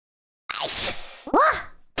gosh!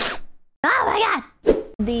 Oh my god!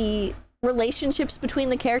 The relationships between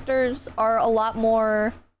the characters are a lot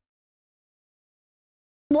more...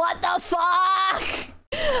 What the fuck?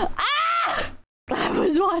 Ah! I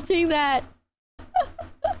was watching that.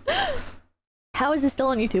 How is this still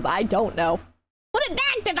on YouTube? I don't know. Put it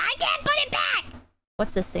back, then I can't put it back!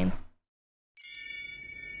 What's this scene?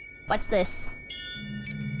 What's this?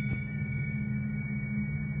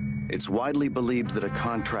 It's widely believed that a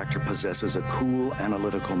contractor possesses a cool,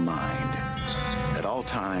 analytical mind. At all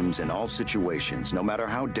times, in all situations, no matter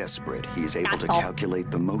how desperate, he's able to calculate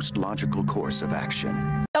the most logical course of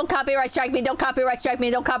action. Don't copyright strike me, don't copyright strike me,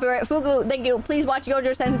 don't copyright Fugu, thank you. Please watch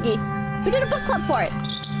Yojo Senki. We did a book club for it.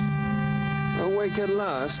 Awake at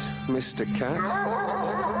last, Mr. Cat.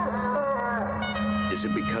 Is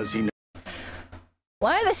it because he knows?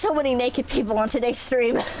 Why are there so many naked people on today's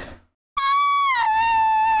stream?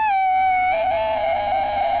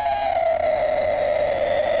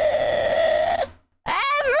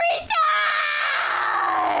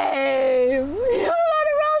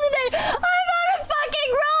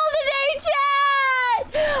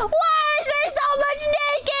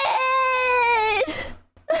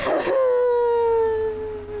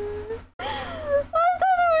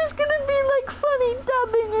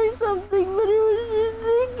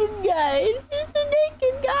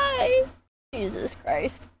 Jesus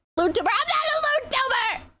Christ. Loottuber! I'm not a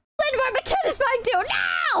Loottuber! Lindbergh McKin is mine too!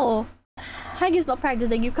 No! I guess while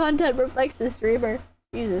practicing, your content reflects the streamer.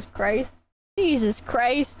 Jesus Christ. Jesus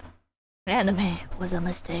Christ. Anime was a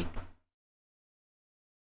mistake.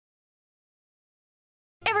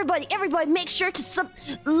 Everybody, make sure to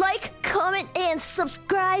like, comment, and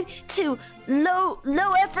subscribe to Low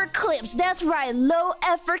Effort Clips. That's right, Low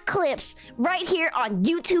Effort Clips, right here on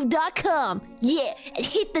YouTube.com. Yeah, and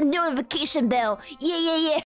hit the notification bell. Yeah.